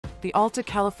the Alta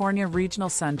California Regional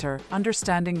Center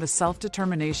Understanding the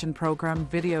Self-Determination Program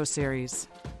video series.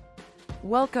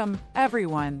 Welcome,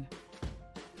 everyone!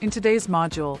 In today's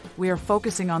module, we are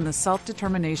focusing on the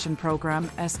Self-Determination Program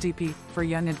SDP for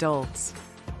young adults.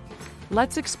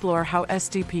 Let's explore how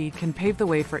SDP can pave the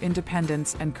way for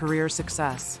independence and career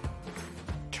success.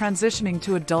 Transitioning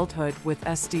to adulthood with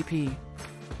SDP.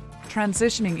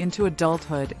 Transitioning into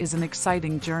adulthood is an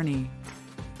exciting journey.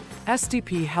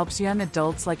 SDP helps young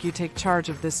adults like you take charge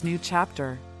of this new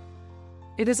chapter.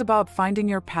 It is about finding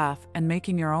your path and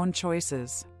making your own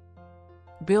choices.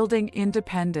 Building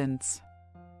independence.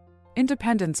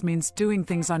 Independence means doing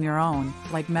things on your own,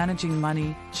 like managing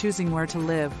money, choosing where to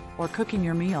live, or cooking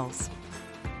your meals.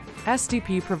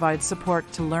 SDP provides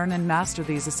support to learn and master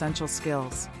these essential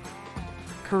skills.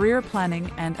 Career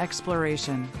planning and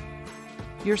exploration.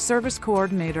 Your service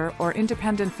coordinator or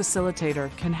independent facilitator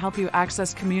can help you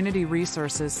access community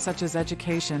resources such as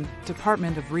education,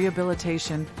 Department of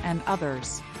Rehabilitation, and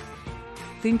others.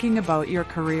 Thinking about your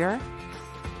career?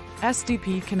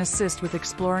 SDP can assist with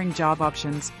exploring job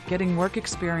options, getting work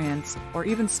experience, or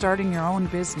even starting your own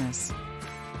business.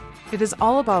 It is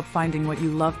all about finding what you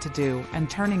love to do and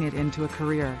turning it into a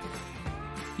career.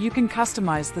 You can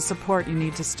customize the support you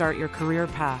need to start your career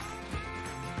path.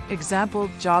 Example,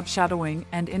 job shadowing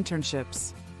and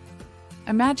internships.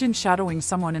 Imagine shadowing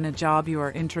someone in a job you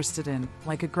are interested in,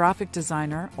 like a graphic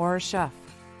designer or a chef.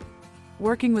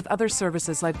 Working with other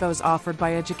services like those offered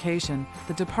by education,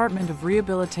 the Department of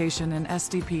Rehabilitation and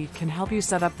SDP can help you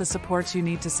set up the supports you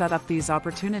need to set up these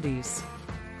opportunities,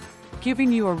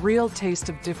 giving you a real taste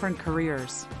of different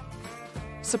careers.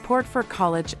 Support for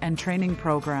college and training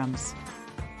programs.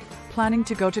 Planning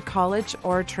to go to college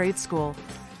or a trade school?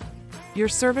 Your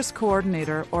service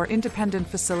coordinator or independent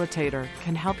facilitator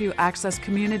can help you access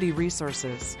community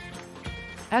resources.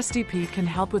 SDP can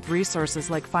help with resources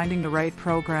like finding the right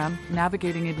program,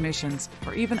 navigating admissions,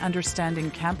 or even understanding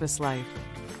campus life.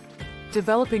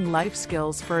 Developing life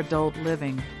skills for adult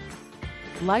living.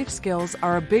 Life skills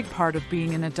are a big part of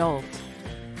being an adult.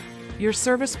 Your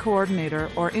service coordinator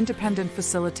or independent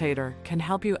facilitator can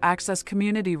help you access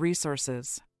community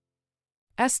resources.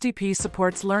 SDP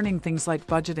supports learning things like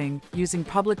budgeting, using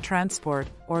public transport,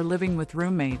 or living with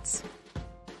roommates.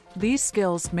 These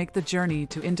skills make the journey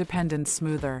to independence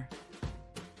smoother.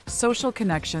 Social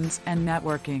connections and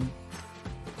networking.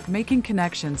 Making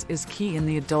connections is key in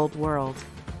the adult world.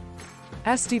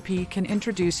 SDP can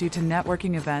introduce you to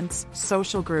networking events,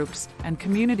 social groups, and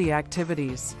community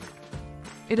activities.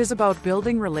 It is about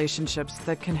building relationships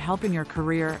that can help in your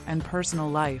career and personal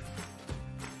life.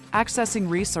 Accessing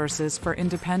resources for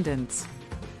independence.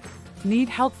 Need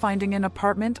help finding an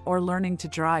apartment or learning to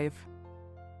drive?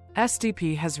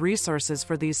 SDP has resources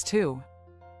for these too.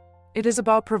 It is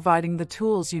about providing the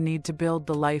tools you need to build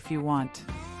the life you want.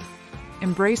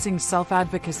 Embracing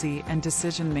self-advocacy and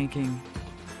decision-making.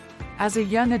 As a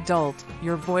young adult,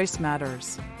 your voice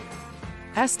matters.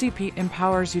 SDP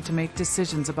empowers you to make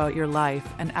decisions about your life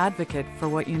and advocate for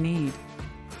what you need.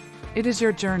 It is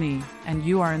your journey, and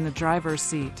you are in the driver's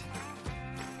seat.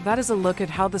 That is a look at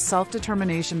how the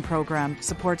Self-Determination Program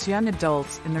supports young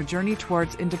adults in their journey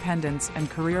towards independence and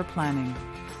career planning.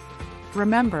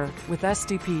 Remember, with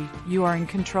SDP, you are in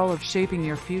control of shaping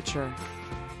your future.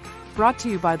 Brought to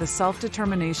you by the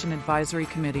Self-Determination Advisory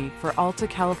Committee for Alta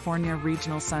California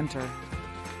Regional Center.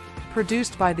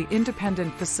 Produced by the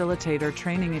Independent Facilitator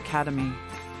Training Academy.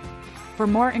 For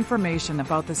more information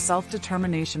about the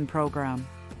Self-Determination Program,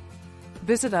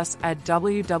 visit us at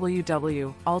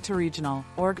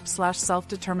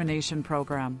www.altaregional.org/self-determination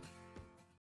program.